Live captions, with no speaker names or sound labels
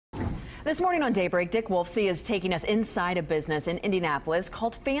This morning on Daybreak, Dick Wolfsey is taking us inside a business in Indianapolis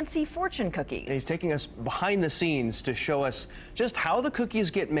called Fancy Fortune Cookies. He's taking us behind the scenes to show us just how the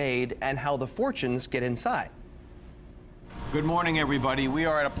cookies get made and how the fortunes get inside. Good morning, everybody. We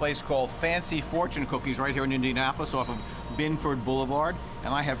are at a place called Fancy Fortune Cookies right here in Indianapolis off of Binford Boulevard.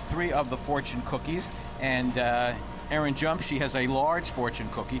 And I have 3 of the fortune cookies. And Erin Jump, she has a large fortune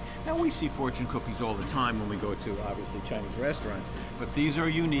cookie. Now, we see fortune cookies all the time when we go to, obviously, Chinese restaurants. But these are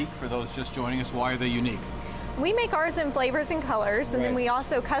unique for those just joining us. Why are they unique? We make ours in flavors and colors, and then we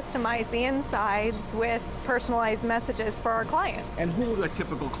also customize the insides with personalized messages for our clients. And who would a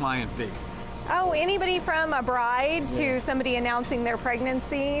typical client be? Oh, anybody from a bride to somebody announcing their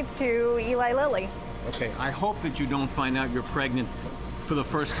pregnancy to Eli Lilly. Okay, I hope that you don't find out you're pregnant for the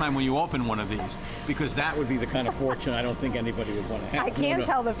first time when you open one of these, because that would be the kind of fortune I don't think anybody would want to have. I can't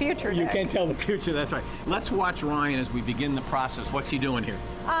tell the future, You Dick. can't tell the future, that's right. Let's watch Ryan as we begin the process. What's he doing here?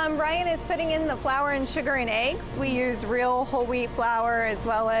 Ryan is putting in the flour and sugar and eggs. We use real whole wheat flour as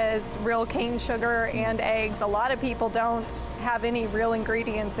well as real cane sugar and eggs. A lot of people don't have any real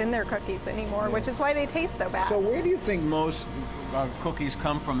ingredients in their cookies anymore, which is why they taste so bad. So where do you think most cookies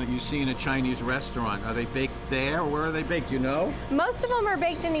come from that you see in a Chinese restaurant? Are they baked there, or where are they baked? You know? Most of them are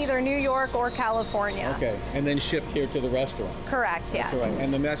baked in either New York or California. Okay, and then shipped here to the restaurant. Correct, yes. Right.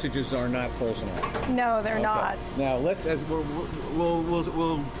 And the messages are not personal. No, they're not. Now let's, as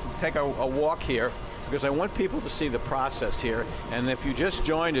we'll take a walk here, because I want people to see the process here. And if you just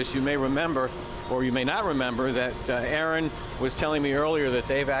joined us, you may remember, or you may not remember, that Erin was telling me earlier that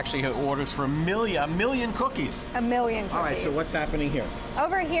they've actually had orders for a million cookies. A million cookies. All right, so what's happening here?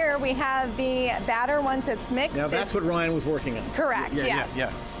 Over here we have the batter once it's mixed. Now that's what Ryan was working on. Correct, yes.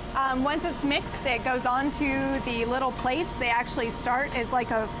 Yeah. Once it's mixed, it goes onto the little plates. They actually start as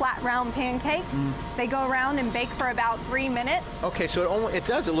like a flat round pancake. They go around and bake for about 3 minutes. Okay, so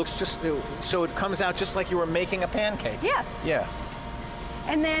it looks just, so it comes out just like you were making a pancake. Yes. Yeah.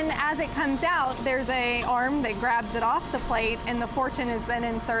 And then as it comes out, there's an arm that grabs it off the plate, and the fortune is then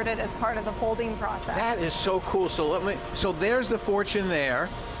inserted as part of the folding process. That is so cool. So there's the fortune there,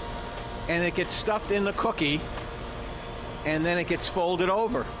 and it gets stuffed in the cookie, and then it gets folded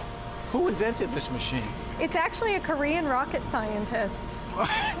over. Who invented this machine? It's actually a Korean rocket scientist.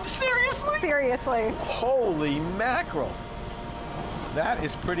 Seriously? Seriously. Holy mackerel. That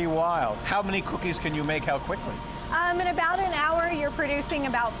is pretty wild. How many cookies can you make? How quickly? In about an hour, you're producing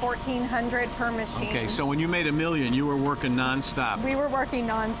about 1,400 per machine. Okay, so when you made a million, you were working nonstop. We were working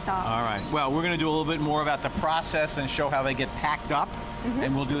nonstop. All right. Well, we're going to do a little bit more about the process and show how they get packed up.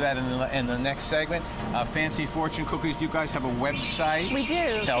 And we'll do that in the next segment. Fancy Fortune Cookies, do you guys have a website? We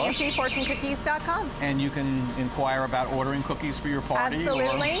do. Tell us. FancyFortuneCookies.com. And you can inquire about ordering cookies for your party.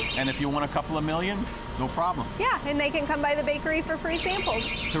 Absolutely. And if you want a couple of million, no problem. Yeah, and they can come by the bakery for free samples.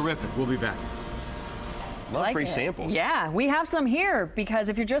 Terrific. We'll be back. Love free samples. Yeah, we have some here because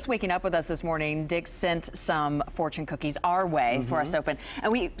if you're just waking up with us this morning, Dick sent some fortune cookies our way for us to open.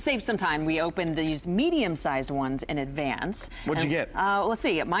 And we saved some time. We opened these medium-sized ones in advance. What'd you get? Let's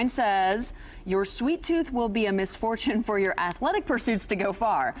see. Mine says, your sweet tooth will be a misfortune for your athletic pursuits to go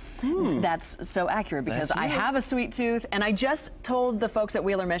far. That's so accurate because I have a sweet tooth, and I just told the folks at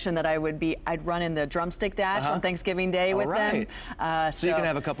Wheeler Mission that I'd run in the drumstick dash on Thanksgiving Day with them. So you can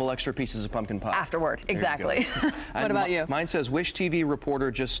have a couple extra pieces of pumpkin pie. Afterward, exactly. What about you? Mine says, Wish TV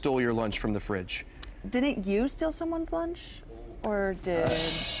reporter just stole your lunch from the fridge. Didn't you steal someone's lunch? Or did...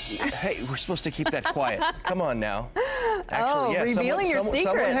 Hey, we're supposed to keep that quiet. Come on now. Actually, yeah, revealing your secrets.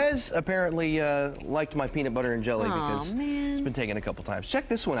 Someone has apparently liked my peanut butter and jelly because it's been taken a couple times. Check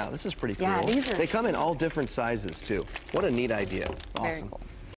this one out. This is pretty cool. Yeah, these are... They come in all different sizes, too. What a neat idea. Awesome. Very cool.